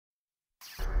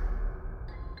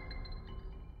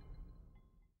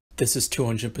This is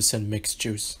 200% mixed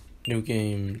juice. New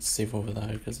game, save over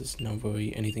that because there's not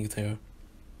really anything there.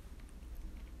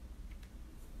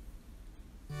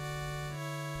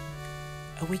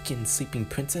 Awaken, sleeping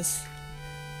princess.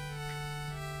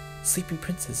 Sleeping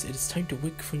princess, it is time to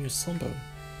wake from your slumber.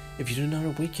 If you do not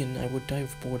awaken, I will die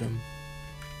of boredom.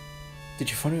 Did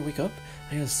you finally wake up?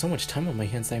 I have so much time on my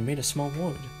hands that I made a small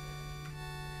world.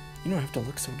 You don't have to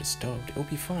look so disturbed, it'll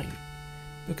be fine.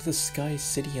 Look at the sky,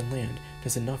 city, and land.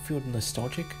 Does it not feel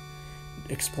nostalgic?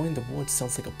 Exploring the world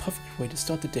sounds like a perfect way to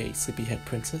start the day, sleepyhead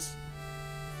princess.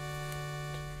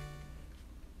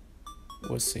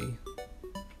 We'll see.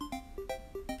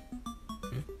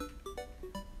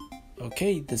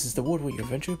 Okay, this is the world where your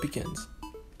adventure begins.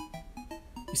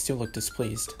 You still look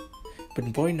displeased.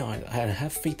 But worry not, I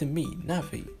have faith in me,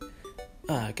 Navi.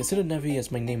 Consider Navi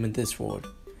as my name in this world.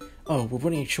 Oh, we're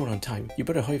running short on time. You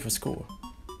better hurry for school.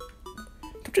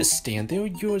 Don't just stand there.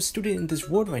 You're a student in this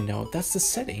world right now. That's the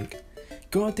setting.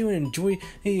 Go out there and enjoy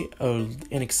an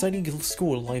exciting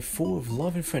school life full of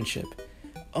love and friendship.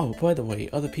 Oh, by the way,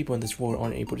 other people in this world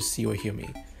aren't able to see or hear me.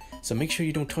 So make sure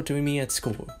you don't talk to me at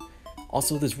school.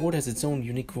 Also, this world has its own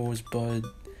unique rules, but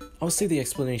I'll save the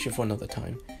explanation for another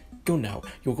time. Go now.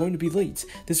 You're going to be late.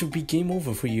 This will be game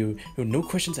over for you. No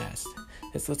questions asked.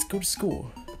 Let's go to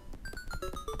school.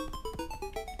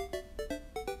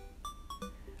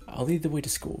 I'll lead the way to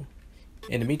school.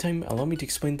 In the meantime, allow me to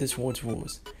explain this world's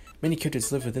rules. Many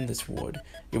characters live within this world.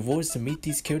 Your role is to meet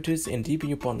these characters and deepen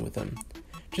your bond with them.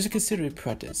 Just consider it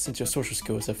practice, since your social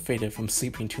skills have faded from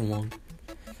sleeping too long.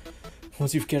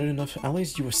 Once you've gathered enough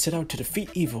allies, you will set out to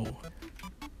defeat evil.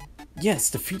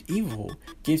 Yes, defeat evil.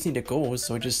 Games need a goal,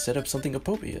 so I just set up something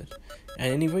appropriate.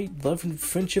 At any rate, love and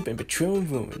friendship and betrayal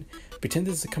and ruin. Pretend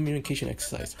this is a communication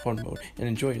exercise, hard mode, and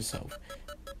enjoy yourself.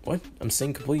 What? I'm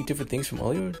saying completely different things from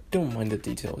earlier? Don't mind the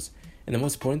details. And the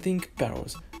most important thing,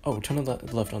 battles. Oh, turn on the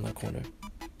left on that corner.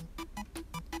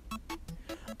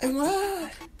 And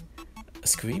what? A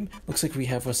scream? Looks like we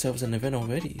have ourselves an event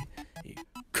already.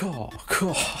 Caw.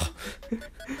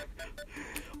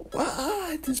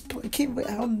 What? This boy came out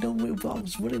of nowhere while I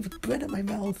was running with bread in my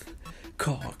mouth.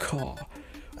 Caw.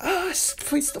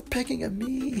 Please stop pecking at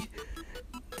me.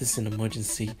 This is an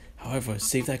emergency. However,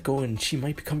 save that girl and she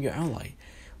might become your ally.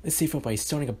 Let's save her by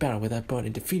starting a battle with that bird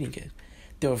and defeating it.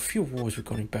 There are a few rules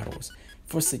regarding battles.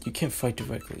 Firstly, you can't fight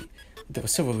directly. There are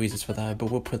several reasons for that, but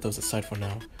we'll put those aside for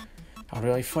now. How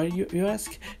do I fight, you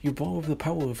ask? You borrow the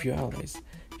power of your allies.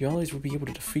 Your allies will be able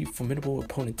to defeat formidable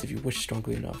opponents if you wish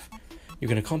strongly enough. You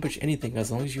can accomplish anything as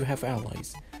long as you have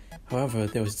allies. However,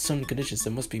 there are some conditions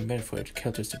that must be met for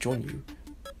characters to join you.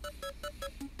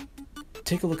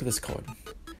 Take a look at this card.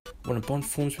 When a bond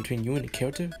forms between you and a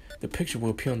character, the picture will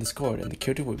appear on this card and the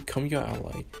character will become your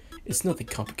ally. It's nothing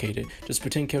complicated, just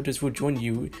pretend characters will join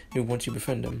you once you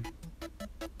befriend them.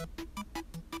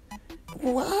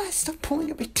 What? Stop pulling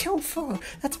at my tail for?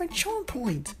 That's my charm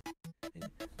point!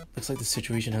 Looks like the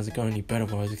situation hasn't gone any better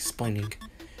while I was explaining.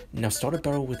 Now start a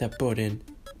battle with that bird and...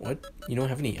 What? You don't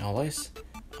have any allies?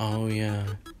 Oh yeah.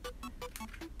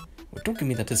 Well, don't give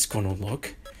me that disgruntled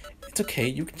look. It's okay,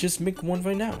 you can just make one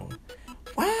right now.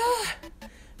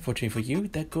 Fortunately for you,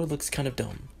 that girl looks kind of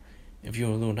dumb. If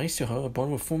you're a little nice to her, a bond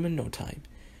will form in no time.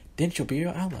 Then she'll be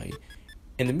your ally,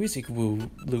 and the music will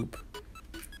loop.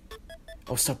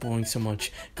 Oh, stop worrying so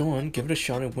much. Go on, give it a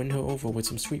shot and win her over with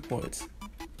some sweet words.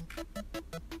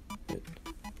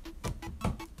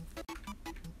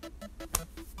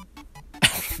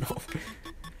 No.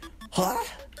 Huh?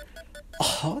 A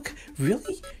hug?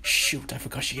 Really? Shoot, I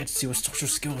forgot she had zero social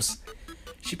skills.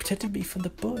 She protected me from the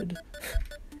bird.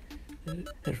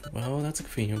 Well, that's a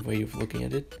convenient way of looking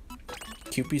at it.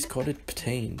 Cupid's card it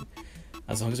pertained.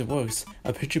 As long as it works,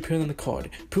 a picture appeared on the card,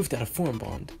 proof that a form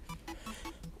bond.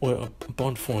 Or a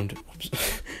bond formed.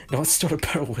 Now let's start a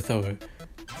battle with her.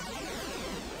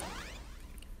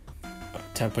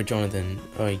 Tapped by Jonathan.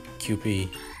 Alright, QP.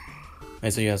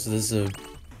 Alright, so this is a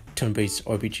turn-based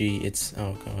RPG. It's...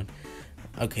 oh god.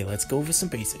 Okay, let's go over some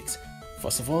basics.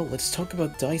 First of all, let's talk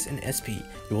about dice and SP.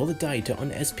 You roll the die to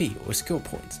earn SP, or skill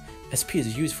points. SP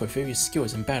is used for various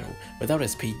skills in battle. Without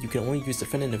SP, you can only use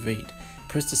defend and evade.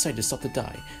 Press the side to stop the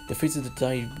die. The phase of the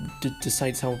die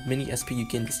decides how many SP you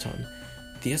gain this turn.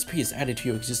 The SP is added to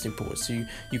your existing board, so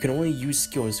you can only use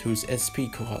skills whose SP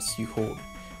costs you hold.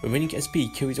 Remaining SP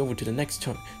carries over to the next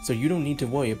turn, so you don't need to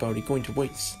worry about it going to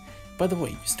waste. By the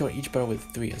way, you start each battle with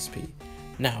 3 SP.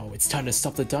 Now, it's time to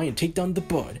stop the die and take down the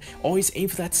bird. Always aim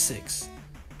for that 6.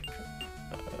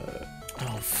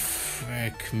 Oh,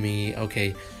 frick me.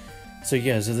 Okay. So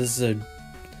yeah, so this is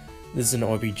an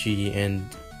RPG, and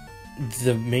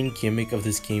the main gimmick of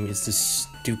this game is this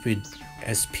stupid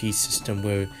SP system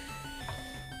where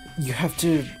you have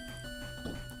to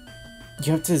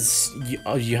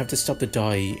stop the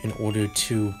die in order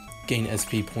to gain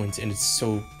SP points, and it's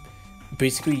so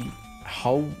basically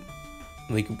how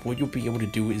like what you'll be able to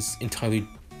do is entirely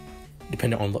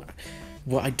dependent on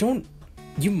well,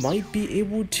 you might be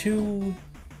able to.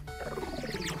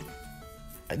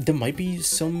 There might be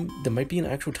an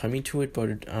actual timing to it, but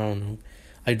I don't know.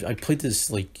 I played this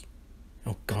like,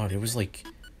 oh god, it was like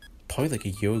probably like a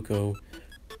year ago.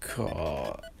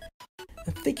 God.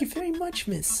 Thank you very much,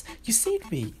 miss. You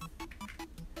saved me.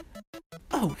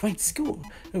 Oh, right, school.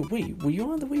 Oh, wait, were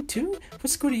you on the way too? What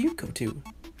school do you go to?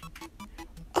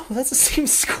 Oh, that's the same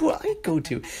school I go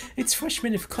to. It's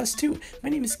freshman in class 2. My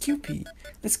name is QP.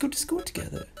 Let's go to school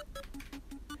together.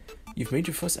 You've made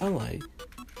your first ally.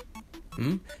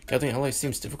 Gathering allies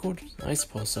seems difficult? I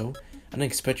suppose so. I didn't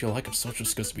expect your lack of social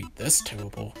skills to be this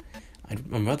terrible.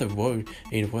 I'm rather worried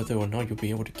whether or not you'll be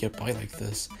able to get by like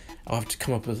this. I'll have to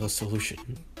come up with a solution.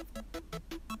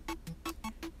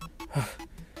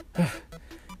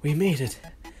 We made it.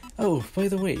 Oh, by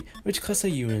the way, which class are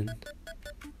you in?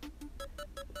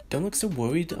 Don't look so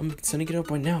worried. I'm sending it out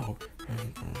by now.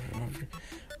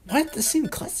 What? The same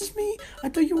class as me? I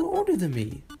thought you were older than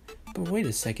me. But wait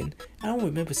a second. I don't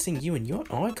remember seeing you in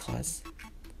our class.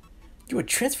 You're a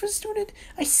transfer student?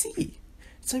 I see.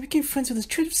 So I became friends with a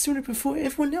transfer student before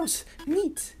everyone else.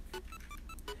 Neat.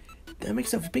 That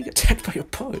makes up being attacked by a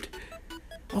pod.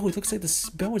 Oh, it looks like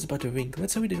the bell is about to ring.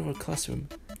 Let's hurry to our classroom.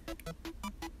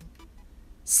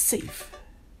 Safe.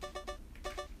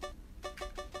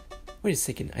 Wait a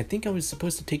second. I think I was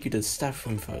supposed to take you to the staff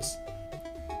room first.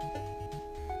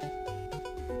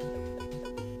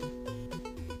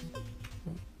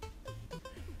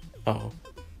 I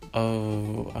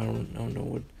don't know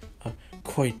what.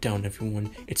 Quiet down,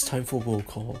 everyone. It's time for roll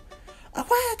call.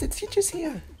 What? The teacher's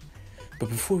here. But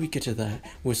before we get to that,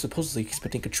 we're supposedly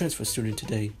expecting a transfer student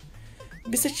today.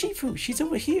 Mr. Shifu, she's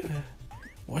over here.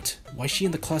 What? Why is she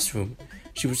in the classroom?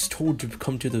 She was told to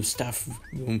come to the staff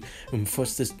room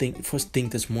first thing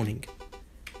this morning.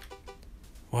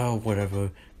 Well,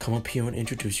 whatever. Come up here and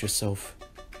introduce yourself.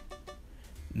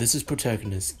 This is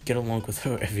Protagonist. Get along with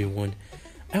her, everyone.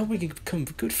 I hope we can become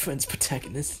good friends,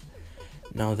 Protagonist.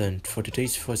 Now then, for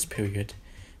today's first period,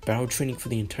 battle training for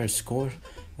the entire score?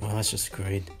 Well, that's just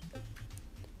great.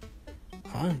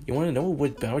 Huh? You want to know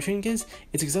what battle training is?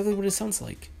 It's exactly what it sounds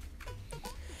like.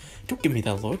 Don't give me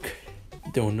that look.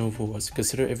 There are no rules.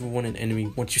 Consider everyone an enemy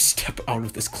once you step out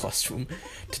of this classroom.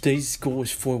 Today's goal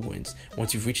is 4 wins.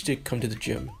 Once you've reached it, come to the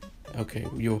gym. Okay,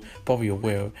 you're probably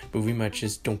aware, but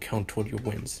rematches don't count toward your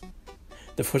wins.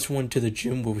 The first one to the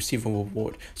gym will receive a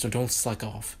reward, so don't slack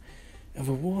off. A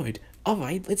reward?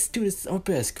 Alright, let's do this our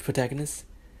best, Protagonist.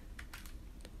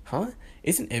 Huh?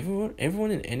 Isn't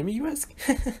everyone an enemy, you ask?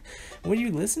 Were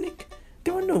you listening?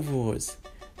 There are no rules.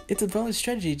 It's a valid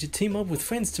strategy to team up with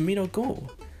friends to meet our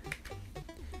goal.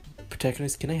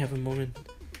 Protagonist, can I have a moment?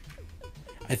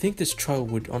 I think this trial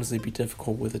would honestly be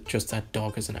difficult with just that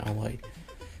dog as an ally.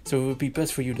 So it would be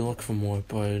best for you to look for more,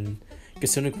 but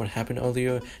considering what happened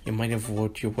earlier, you might have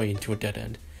worked your way into a dead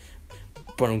end.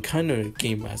 But I'm a kind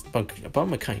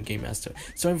game master,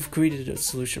 so I've created a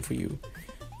solution for you.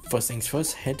 First things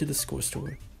first, head to the score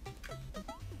store.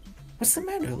 What's the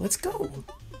matter? Let's go!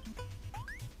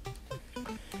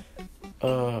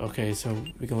 Okay, so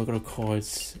we can look at our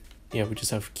cards. Yeah, we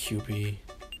just have QB.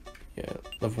 Yeah,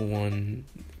 level 1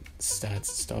 stats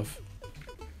stuff.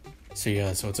 So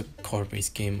yeah, so it's a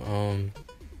card-based game. I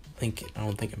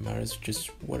don't think it matters,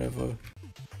 just whatever.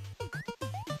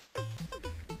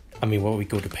 I mean, what we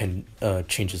go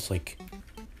changes like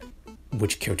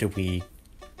which character we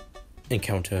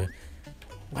encounter.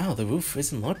 Wow, the roof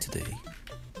isn't locked today.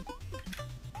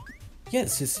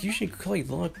 Yes, it's usually quite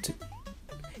locked.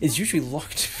 It's usually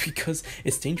locked because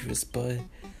it's dangerous, but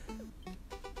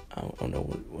I don't know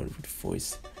what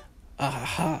voice.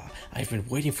 Aha! I've been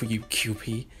waiting for you,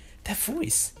 QP. That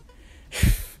voice.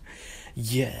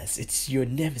 Yes, it's your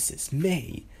nemesis,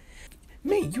 May.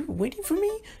 May, you were waiting for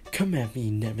me? Come at me,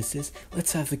 nemesis.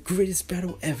 Let's have the greatest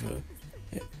battle ever.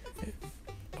 Oh,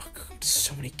 God,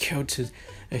 so many characters.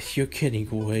 You're getting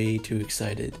way too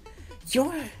excited.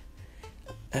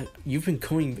 You've been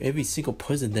calling every single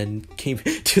person that came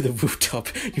to the rooftop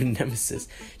your nemesis.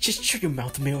 Just shut your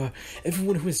mouth, Mira.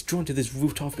 Everyone who is drawn to this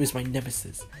rooftop is my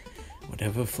nemesis.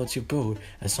 Whatever floats your boat,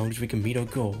 as long as we can meet our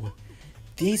goal.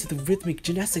 The Ace of the Rhythmic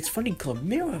Gymnastics Funding Club,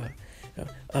 Mira.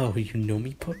 Oh, you know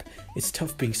me, pup? It's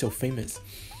tough being so famous.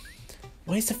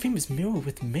 Why is the famous Mira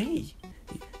with May?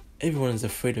 Everyone is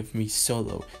afraid of me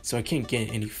solo, so I can't get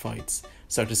in any fights.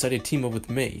 so I decided to team up with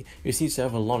May, who seems to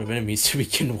have a lot of enemies to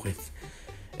begin with.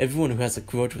 Everyone who has a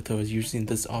grudge with her is using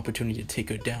this opportunity to take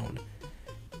her down.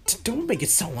 Don't make it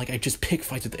sound like I just pick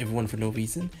fights with everyone for no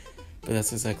reason. But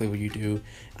that's exactly what you do.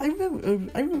 I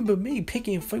remember May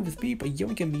picking a fight with me by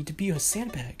yelling at me to be her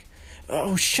sandbag.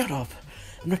 Oh, shut up.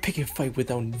 I'm not picking a fight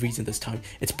without reason this time.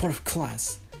 It's part of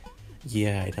class.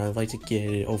 Yeah, and I'd like to get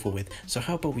it over with. So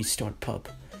how about we start pub?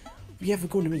 You have a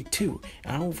go to me too,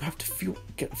 and I don't have to feel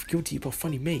guilty about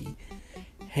fighting May.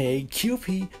 Hey,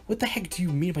 QP, what the heck do you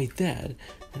mean by that?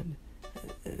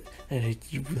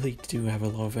 You really do have a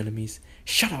lot of enemies.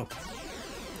 Shut up!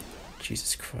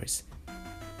 Jesus Christ.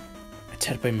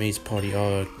 Attacked by May's party.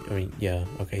 Oh, I mean, yeah,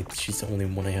 okay, she's the only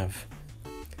one I have.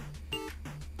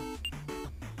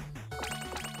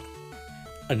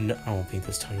 No, I don't think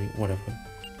this time, whatever.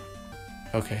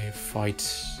 Okay, fight.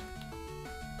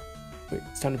 Wait,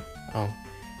 it's time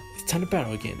to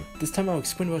battle again. This time I'll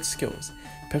explain about skills.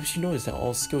 Perhaps you notice that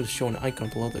all skills show an icon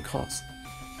below the cost.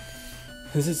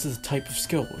 This is a type of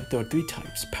skill. There are 3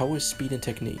 types: power, speed, and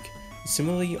technique.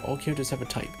 Similarly, all characters have a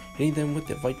type. Hitting them with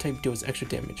the right type deals extra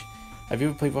damage. Have you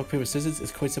ever played rock, paper, scissors?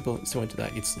 It's quite simple, similar to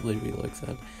that. It's literally like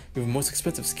that. Your most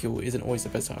expensive skill isn't always the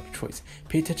best choice.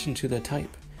 Pay attention to the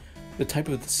type. The type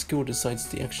of the skill decides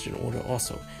the action order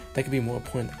also. That can be more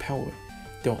important than power.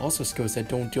 There are also skills that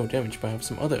don't deal damage but have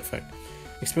some other effect.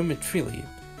 Experiment freely.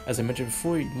 As I mentioned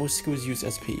before, most skills use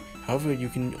SP. However, you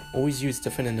can always use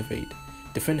defend and evade.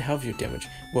 Defend halves your damage,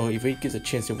 while evade gives a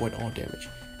chance to avoid all damage.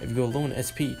 If you go low on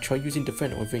SP, try using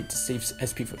defend or evade to save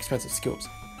SP for expensive skills.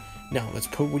 Now, let's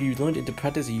put what you learned into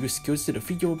practice and use skills to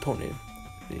defeat your opponent.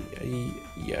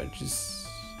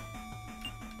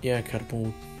 Yeah,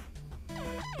 catapult.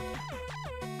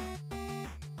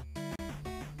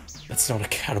 That's not a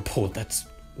catapult, that's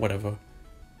whatever.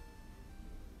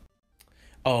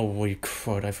 Oh, wait,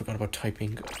 crud, I forgot about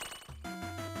typing.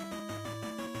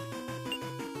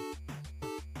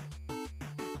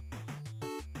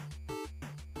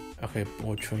 Okay,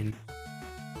 board train.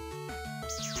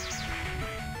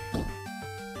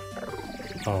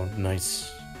 Oh,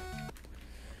 nice.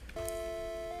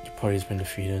 Your party's been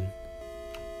defeated.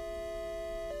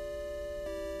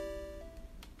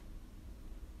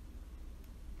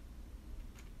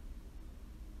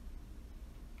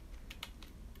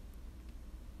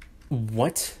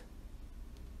 What?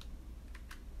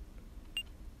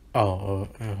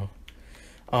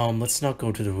 Let's not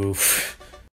go to the roof.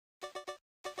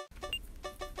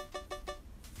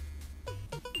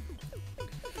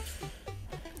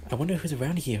 I wonder who's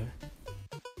around here.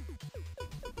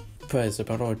 Prez,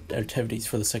 about our activities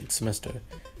for the second semester.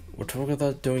 We'll talk about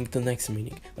that during the next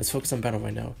meeting. Let's focus on battle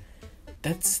right now.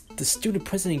 That's the student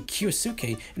president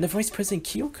Kiyosuke and the vice president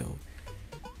Kyoko.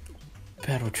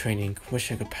 Battle training.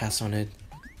 Wish I could pass on it.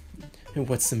 And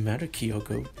what's the matter,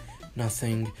 Kyoko?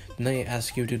 Nothing. Didn't I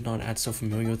ask you to not act so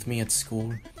familiar with me at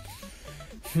school?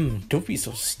 Don't be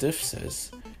so stiff,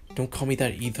 sis. Don't call me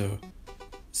that either.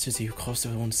 Susie, who calls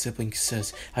her own sibling,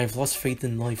 says, I have lost faith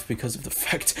in life because of the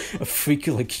fact a freak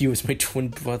like you is my twin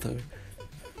brother.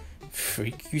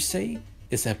 Freak, you say?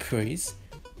 Is that praise?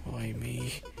 Why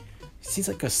me? It seems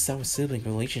like a sour sibling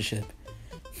relationship.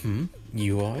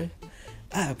 You are?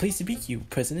 Ah, pleased to meet you,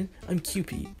 President. I'm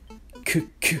Cupid.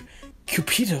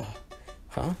 Cupido!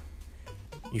 Huh?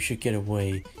 You should get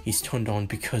away. He's turned on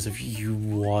because of you.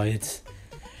 What?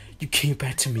 You came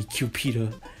back to me,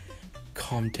 Cupido.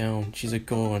 Calm down. She's a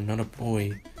girl and not a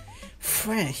boy.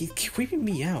 Fred, he's creeping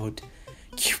me out.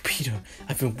 Cupido,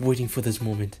 I've been waiting for this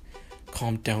moment.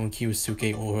 Calm down,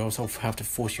 Kiyosuke, or else I'll have to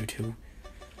force you to.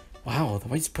 Wow, the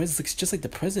vice president looks just like the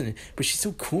president, but she's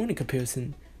so cool in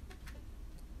comparison.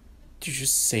 Did you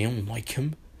just say I don't like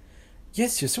him?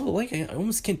 Yes, you're so alike, I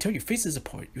almost can't tell your faces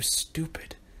apart. You're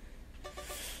stupid.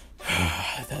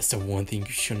 That's the one thing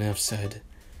you shouldn't have said.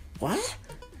 What?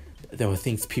 There are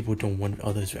things people don't want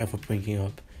others ever bringing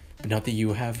up. But now that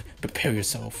you have, prepare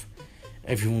yourself.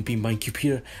 If you won't be my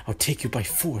computer, I'll take you by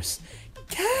force.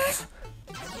 Yeah!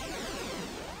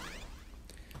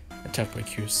 Attacked by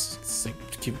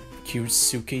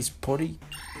Kiyosuke's party?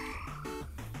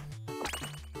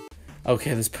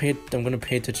 Okay, I'm gonna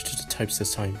pay attention to the types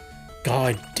this time.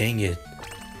 God dang it.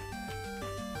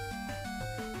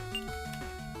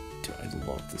 Dude, I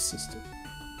love this system.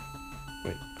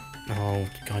 Wait. Oh,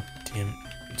 god damn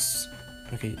it.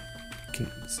 Okay.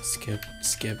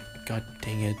 Skip. God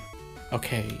dang it.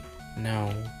 Okay,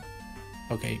 now.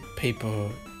 Okay,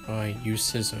 paper. Alright, use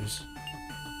scissors.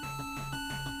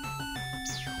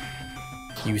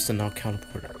 Use the knock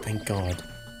counterpart. Thank god.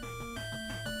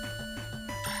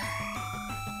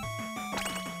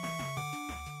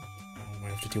 Oh, I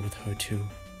have to deal with her too.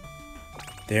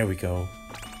 There we go.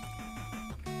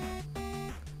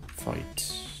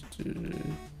 fight.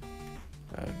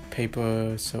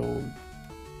 Paper, so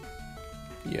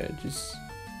yeah, just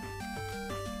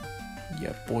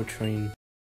yeah, board train.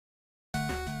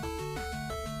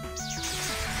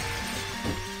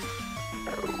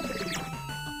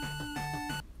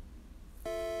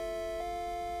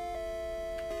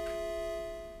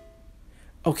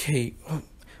 Okay,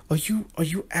 are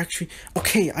you actually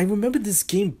okay? I remember this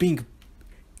game being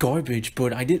garbage,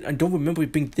 but I don't remember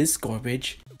it being this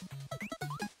garbage.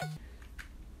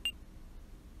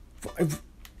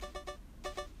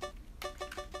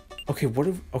 Okay,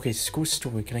 okay, score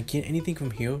store. Can I get anything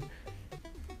from here? What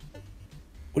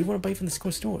do you want to buy from the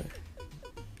score store?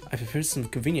 I prepared some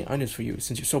convenient items for you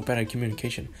since you're so bad at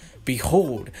communication.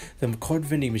 Behold, the card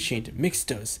vending machine,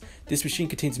 Mixtus. This machine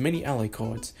contains many ally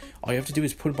cards. All you have to do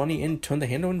is put money in, turn the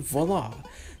handle, and voila!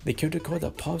 The character card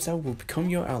that pops out will become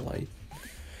your ally.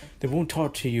 They won't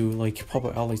talk to you like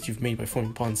proper allies you've made by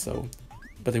forming bonds though.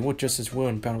 But they work just as well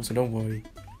in battle, so don't worry.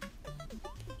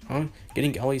 Huh?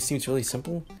 Getting allies seems really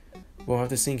simple? Well,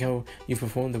 after seeing how you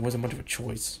performed, there wasn't much of a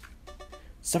choice.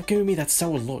 Stop giving me that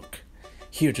sour look.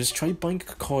 Here, just try buying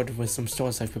a card with some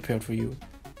stars I've prepared for you.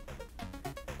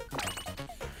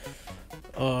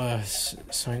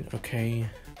 Sign, okay.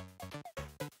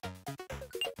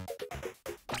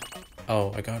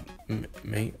 Oh, I got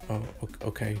mate. Oh,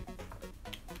 okay.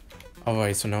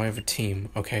 Alright, so now I have a team.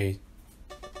 Okay.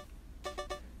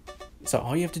 So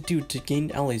all you have to do to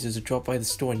gain allies is to drop by the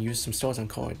store and use some stars on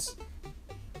cards.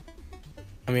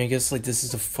 I mean, I guess like this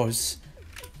is the first.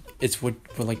 It's what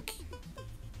we're like.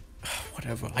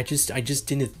 Whatever. I just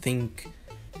didn't think.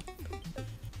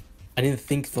 I didn't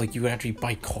think like you would actually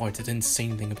buy cards. I didn't say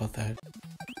anything about that.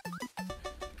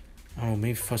 Oh,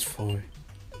 maybe first floor.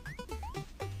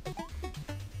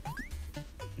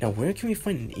 Now, where can we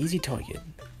find an easy target?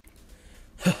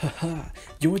 Ha ha ha!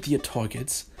 You're the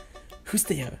targets. Who's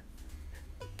there?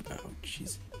 Oh,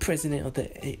 jeez. President of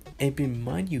the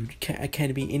Abimanyu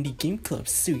Academy Indie Game Club,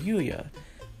 Suyuya.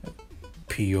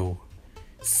 P.O.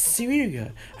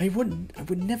 Suyuya, I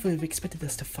would never have expected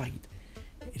us to fight.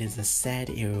 It is a sad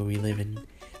era we live in.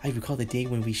 I recall the day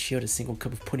when we shared a single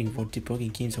cup of pudding while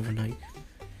debugging games overnight.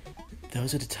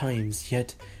 Those are the times,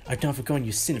 yet I've not forgotten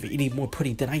your sin of eating more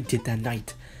pudding than I did that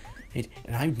night. And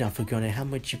I've not forgotten how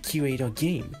much you curated our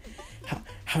game.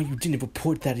 How you didn't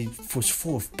report that it was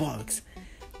full of bugs.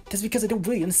 That's because I don't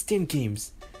really understand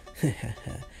games.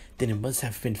 Then it must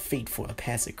have been fate for a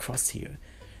pass across here.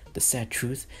 The sad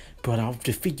truth, but I'll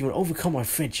defeat you and overcome our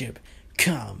friendship.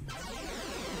 Come!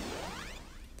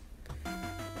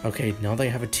 Okay, now that I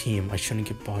have a team, I shouldn't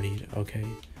get bodied. Okay.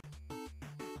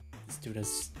 This dude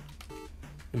has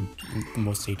the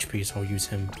most HP, so I'll use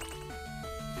him.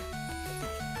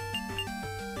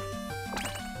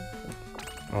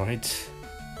 Alright.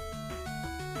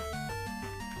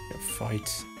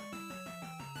 Fight.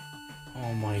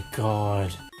 Oh my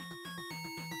god.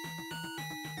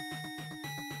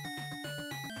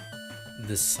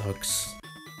 This sucks.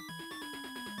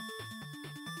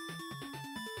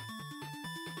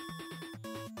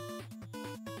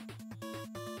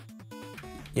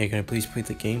 Yeah, can I please play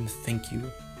the game? Thank you.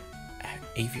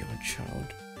 Avion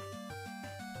child.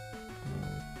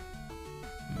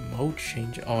 Mode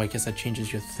change. Oh, I guess that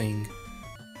changes your thing.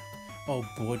 Oh,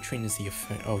 board train is the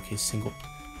effect. Oh, okay, single.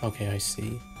 Okay, I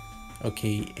see.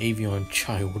 Okay, Avion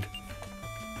child.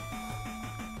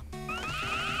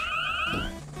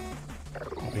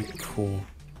 Alright, cool.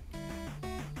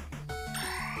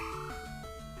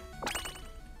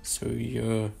 So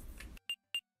you're...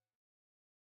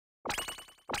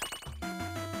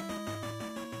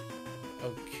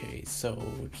 Okay, so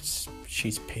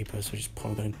she's paper, so she's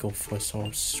probably gonna go first, so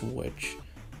I'll switch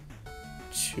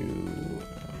to...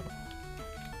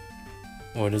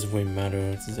 well, it doesn't really matter,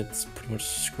 it's pretty much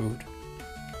screwed.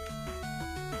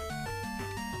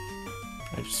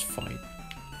 I just fight.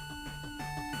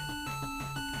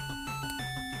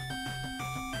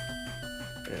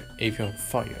 Avion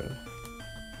fire.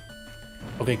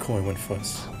 Okay, cool, I went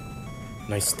first.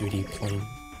 Nice 3D plane.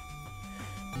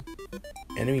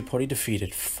 Enemy party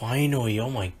defeated. Finally, oh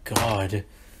my god.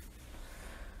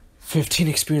 15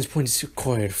 experience points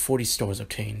acquired, 40 stars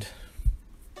obtained.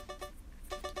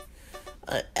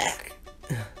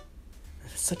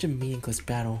 Such a meaningless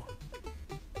battle.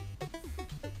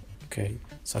 Okay,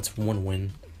 so that's one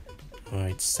win.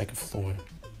 Alright, second floor.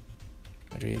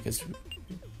 I guess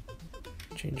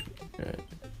change.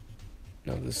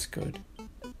 No, this is good.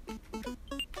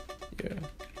 Yeah.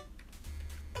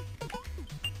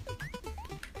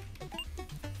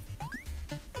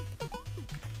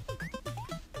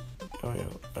 Oh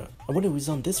yeah. I wonder who's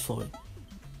on this floor.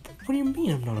 What do you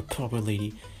mean I'm not a proper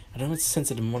lady? I do not sense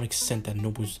the demonic scent that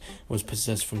Noble was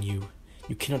possessed from you.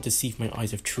 You cannot deceive my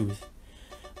eyes of truth.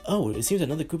 Oh, it seems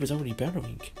another group is already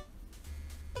battling.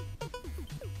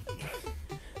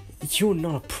 You're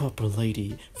not a proper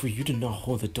lady, for you do not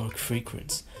hold the dark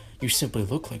fragrance. You simply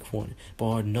look like one, but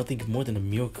are nothing more than a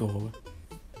miracle.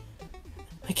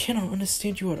 I cannot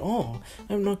understand you at all.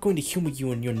 I'm not going to humor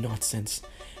you in your nonsense.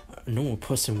 A normal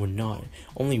person would not.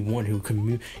 Only one who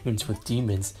communes with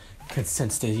demons can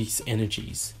sense these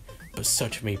energies. But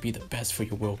such may be the best for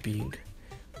your well-being.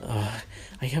 I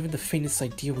haven't the faintest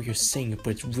idea what you're saying,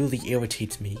 but it really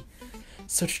irritates me.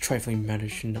 Such trifling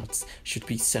matters should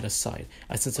be set aside.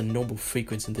 I sense a noble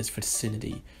fragrance in this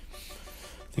vicinity.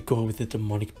 The girl with the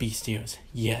demonic beast ears.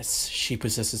 Yes, she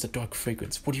possesses a dark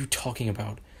fragrance. What are you talking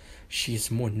about? She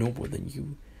is more noble than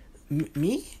you.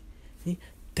 Me?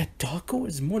 That dark girl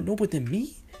is more noble than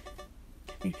me?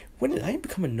 When did I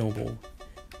become a noble?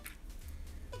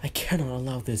 I cannot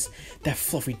allow this. That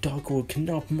fluffy dark girl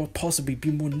cannot possibly be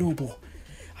more noble.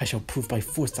 I shall prove by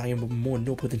force that I am more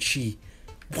noble than she.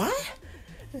 What?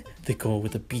 The girl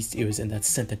with the beast ears and that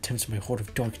scent that tempts my heart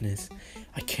of darkness.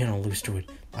 I cannot lose to it.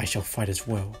 I shall fight as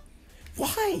well.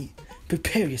 Why?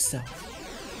 Prepare yourself.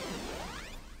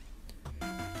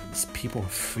 These people are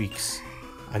freaks.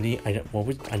 I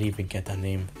didn't even get that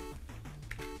name.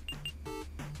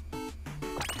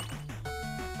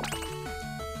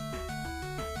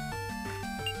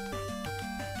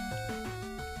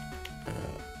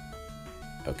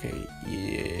 Okay,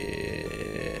 yeah.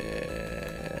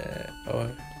 Oh,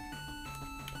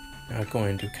 I'm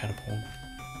going to do catapult.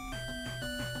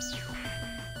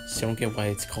 So I don't get why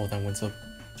it's called that when it's a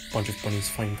bunch of bunnies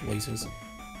fighting lasers.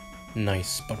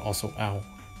 Nice, but also ow.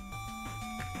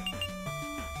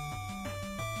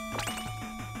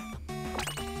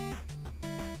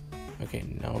 Okay,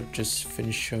 now just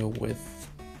finish her with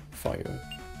fire.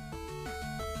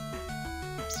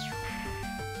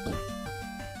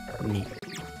 Neat.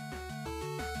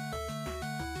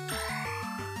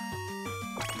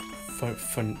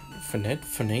 Finette?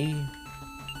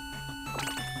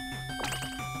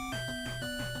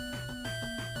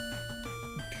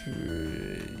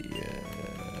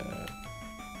 Yeah.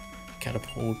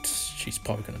 Catapult. She's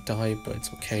probably gonna die, but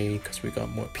it's okay because we got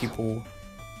more people.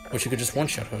 Or she could just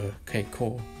one-shot her. Okay,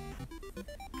 cool.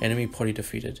 Enemy party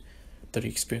defeated. 30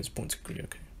 experience points. Agree.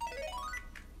 Okay.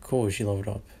 Cool. She leveled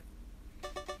up.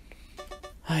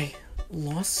 I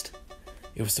lost.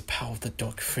 It was the power of the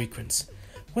dark fragrance.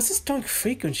 What's this dark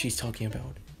fragrance she's talking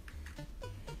about?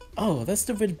 Oh, that's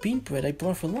the red bean bread I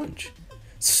brought for lunch.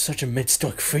 Such immense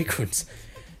dark fragrance.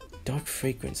 Dark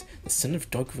fragrance? The scent of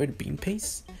dark red bean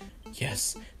paste?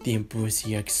 Yes, the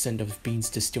ambrosiac scent of beans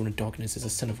distilled in darkness is a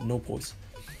scent of nobles.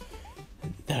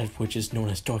 That which is known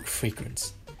as dark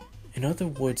fragrance. In other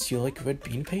words, you like red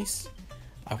bean paste?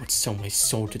 I would sell my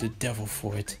soul to the devil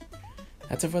for it.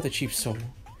 That's a rather cheap soul.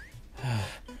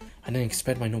 I didn't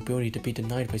expect my nobility to be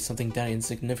denied by something that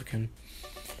insignificant.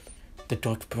 The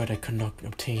dark bread I could not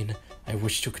obtain. I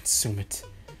wish to consume it.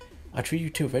 I'll treat you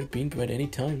to red bean bread any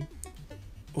time.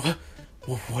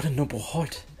 What a noble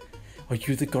heart. Are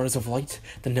you the goddess of light,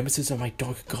 the nemesis of my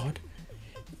dark god?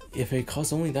 If it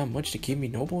costs only that much to keep me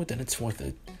noble, then it's worth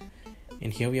it.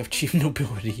 And here we have cheap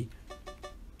nobility.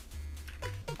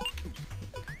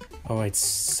 Alright,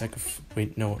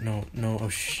 wait, no, oh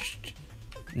shh.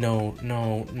 No.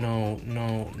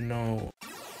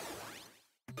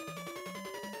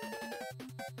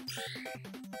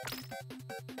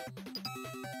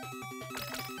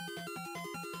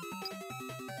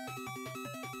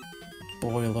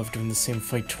 Boy, I love doing the same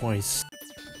fight twice.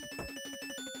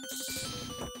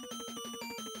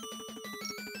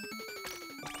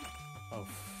 Oh,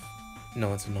 no,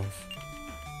 that's enough.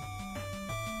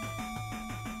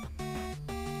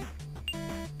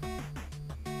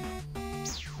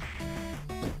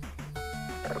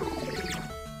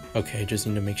 Okay, I just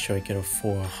need to make sure I get a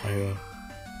 4 or higher.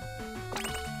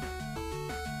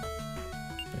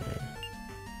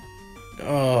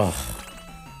 Oh.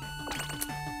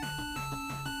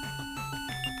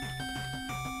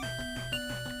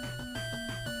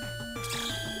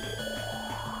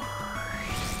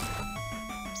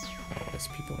 There's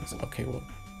people. Okay, well.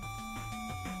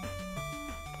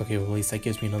 Okay, well, at least that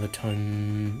gives me another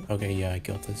ton. Okay, yeah, I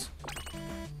got this.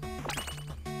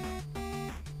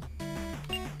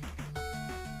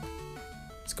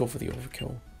 Let's go for the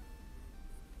overkill.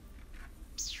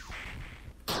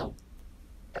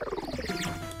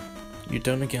 You're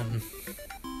done again.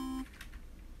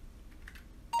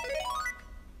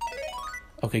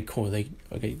 Okay, cool.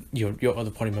 Okay. Your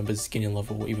other party members gain a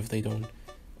level even if they don't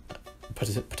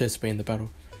participate in the battle.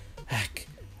 Heck,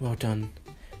 well done,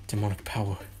 demonic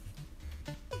power.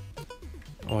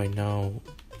 Alright, now,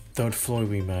 third floor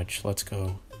rematch. Let's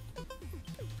go.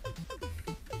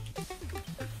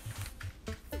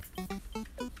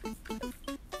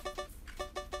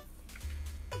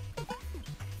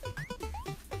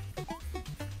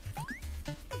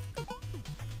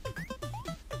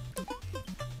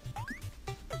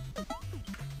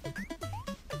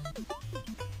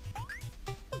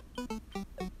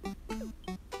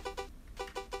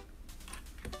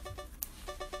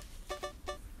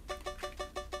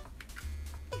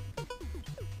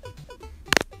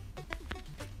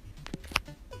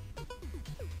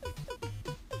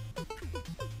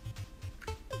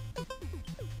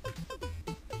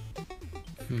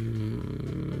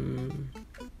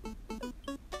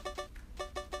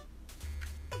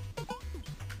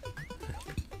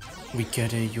 We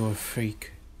get it, you're a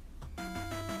freak.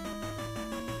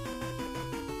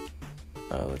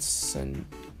 Let's send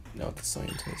out the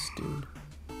scientist, dude.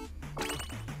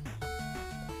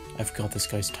 I forgot this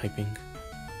guy's typing.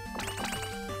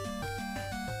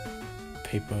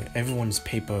 Paper. Everyone's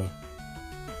paper.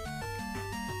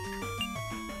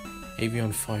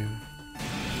 Avion fire.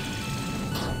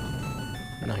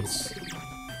 Nice.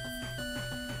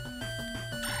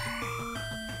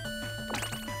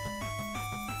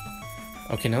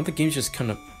 Okay, now the game's just kind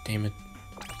of... Damn it.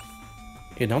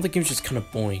 Yeah, now the game's just kind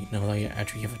of boring. Now that I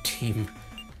actually have a team.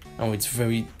 Oh, it's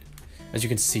very... As you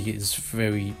can see, it's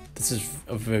very... This is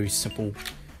a very simple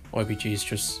RPG. It's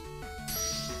just...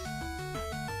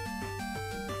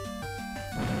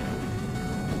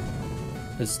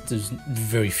 There's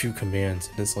very few commands,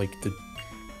 and it's like the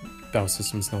battle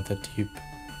system's not that deep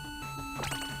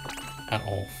at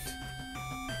all.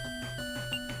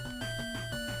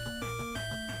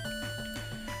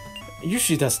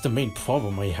 Usually that's the main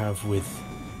problem I have with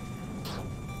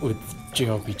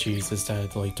JRPGs, is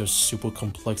that like they're super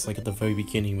complex like at the very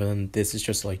beginning, but then this is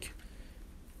just like,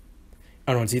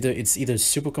 I don't know, it's either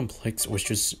super complex or it's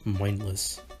just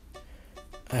mindless.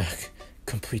 Ugh,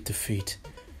 complete defeat.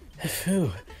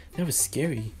 Phew, that was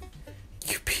scary.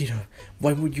 Peter,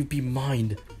 why would you be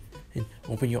mine? And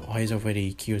open your eyes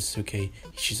already, Kiyosuke.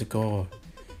 She's a girl.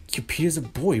 Peter's a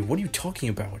boy, what are you talking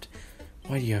about?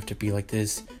 Why do you have to be like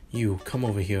this? You, come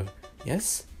over here.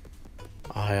 Yes?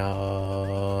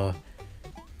 If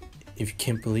you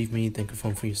can't believe me, then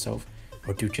confirm for yourself,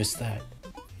 or do just that.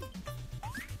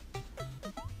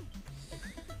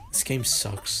 This game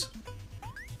sucks.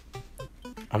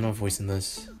 I'm not voicing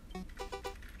this.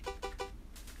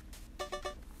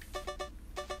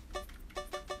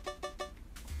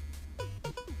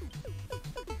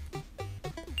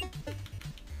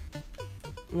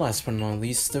 Last but not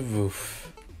least, the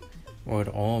roof, where it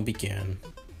all began.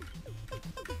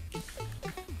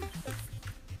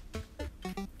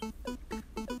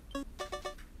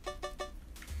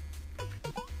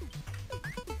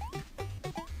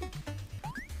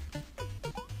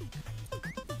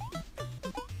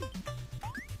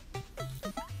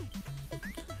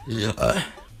 Yeah.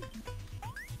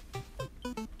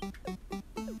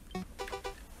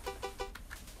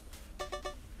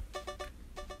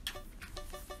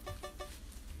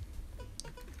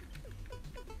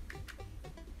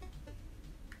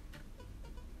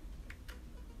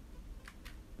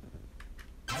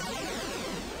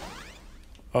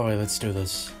 Alright, let's do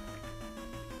this.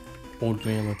 Old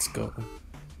man, let's go.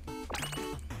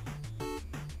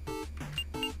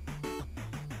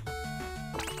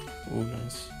 Oh,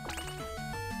 nice.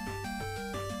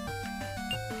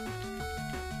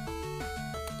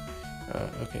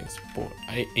 Okay, it's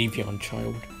Avion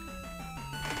Child.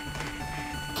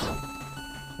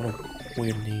 What a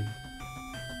weird name.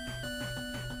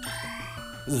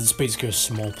 This is basically a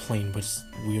small plane, but it's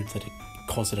weird that it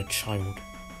calls it a child.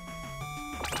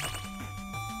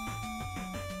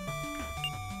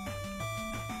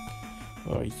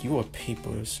 Alright, you are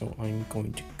paper, so I'm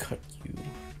going to cut you.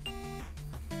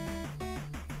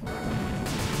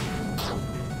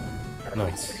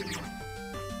 Nice.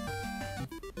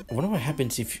 I wonder what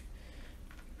happens if...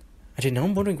 Actually, now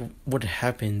I'm wondering what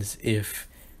happens if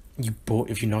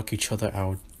you knock each other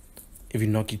out. If you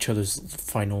knock each other's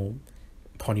final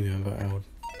party member out.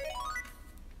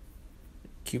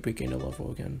 Cupid gained a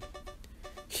level again.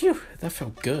 Phew, that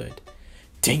felt good.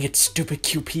 Dang it, stupid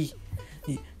QP!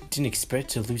 You didn't expect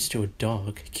to lose to a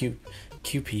dog.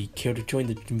 QP, care to join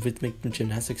the rhythmic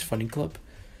gymnastics fighting club?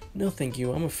 No thank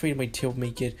you, I'm afraid my tail may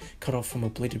get cut off from a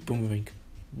bladed boomerang.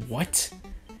 What?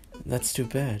 That's too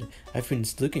bad. I've been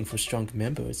looking for strong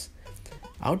members.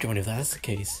 I'll join if that's the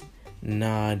case.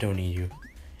 Nah, I don't need you.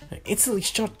 Instantly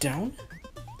shut down?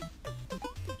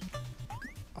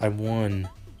 I won.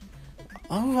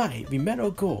 Alright, we met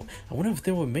our goal. I wonder if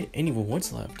there were any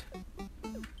rewards left.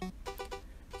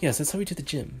 Yes, that's how we do the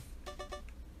gym.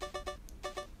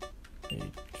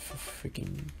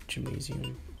 Freaking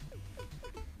gymnasium.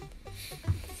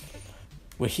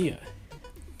 We're here.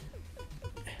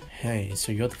 Hey,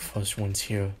 so you're the first ones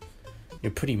here.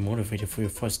 You're pretty motivated for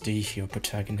your first day here,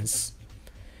 protagonist.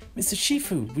 Mr.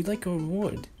 Shifu, we'd like a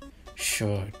reward.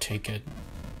 Sure, take it.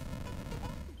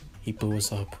 He blew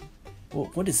us up.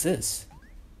 What is this?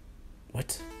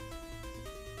 What?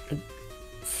 I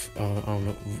don't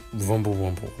know.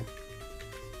 Rumble.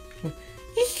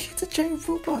 Eek, it's a giant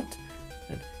robot.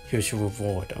 Here's your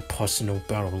reward, a personal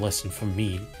battle lesson from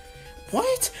me.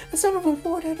 What? That's not a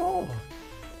reward at all.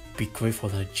 Be grateful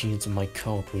that the genius of my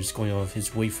character is going out of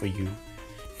his way for you.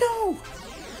 No!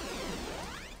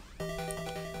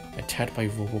 Attacked by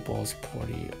Roboball's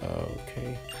party.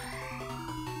 Okay.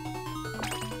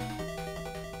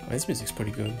 Oh, this music's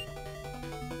pretty good.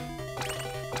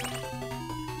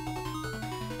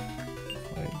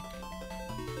 Right.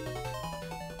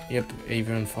 Yep,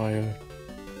 Ava on fire.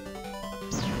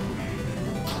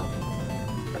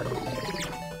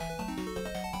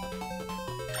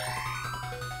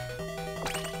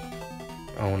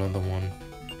 Oh, another one.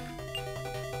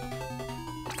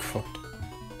 Crud.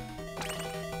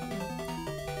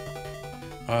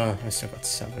 I still got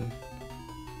 7.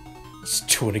 Let's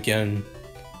do it again.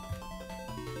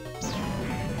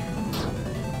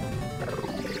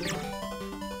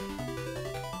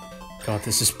 God,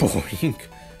 this is boring.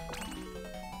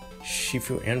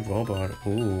 Shifu and Robot.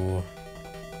 Ooh.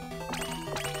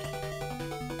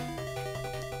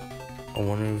 I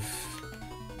wonder if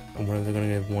they're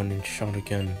gonna get one shot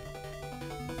again.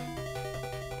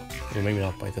 Or maybe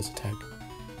not by this attack.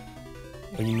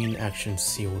 What do you mean action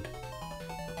sealed?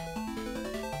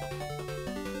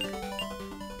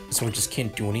 So I just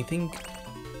can't do anything?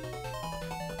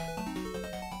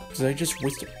 Did I just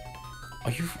wasted?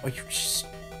 Are you just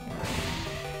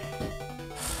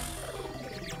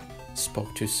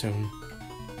spoke too soon?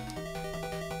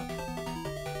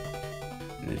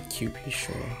 The QP,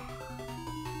 sure.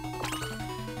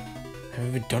 I haven't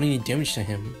even done any damage to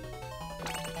him.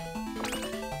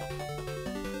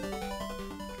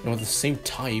 No, the same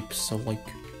type, so like,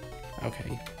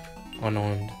 okay,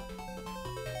 unarmed.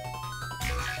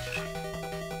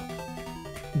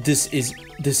 This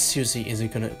seriously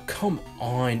isn't gonna, come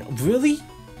on, really?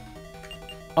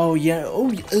 Oh yeah,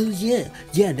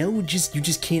 yeah, now you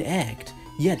just can't act.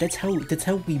 Yeah, that's how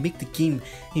we make the game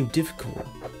difficult.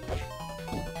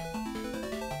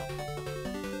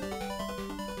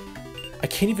 I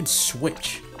can't even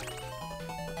switch.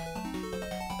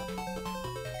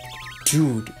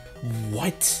 Dude,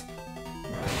 what?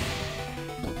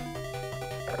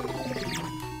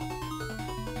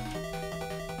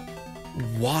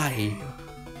 Why?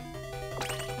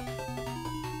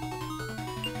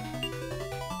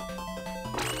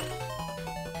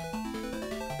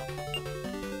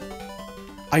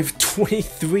 I have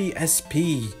 23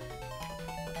 SP.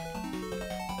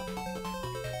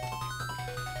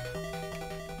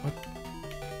 What?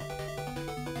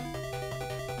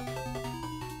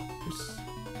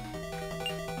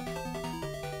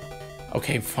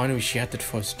 Okay, finally she had it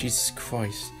first. Jesus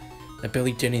Christ. I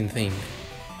barely did anything.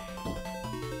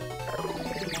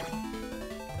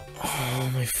 Oh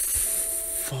my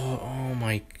oh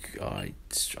my god.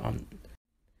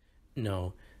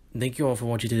 No. Thank you all for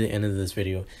watching to the end of this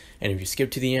video. And if you skip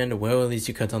to the end, well, at least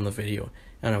you cut down the video.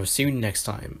 And I will see you next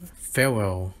time.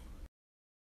 Farewell.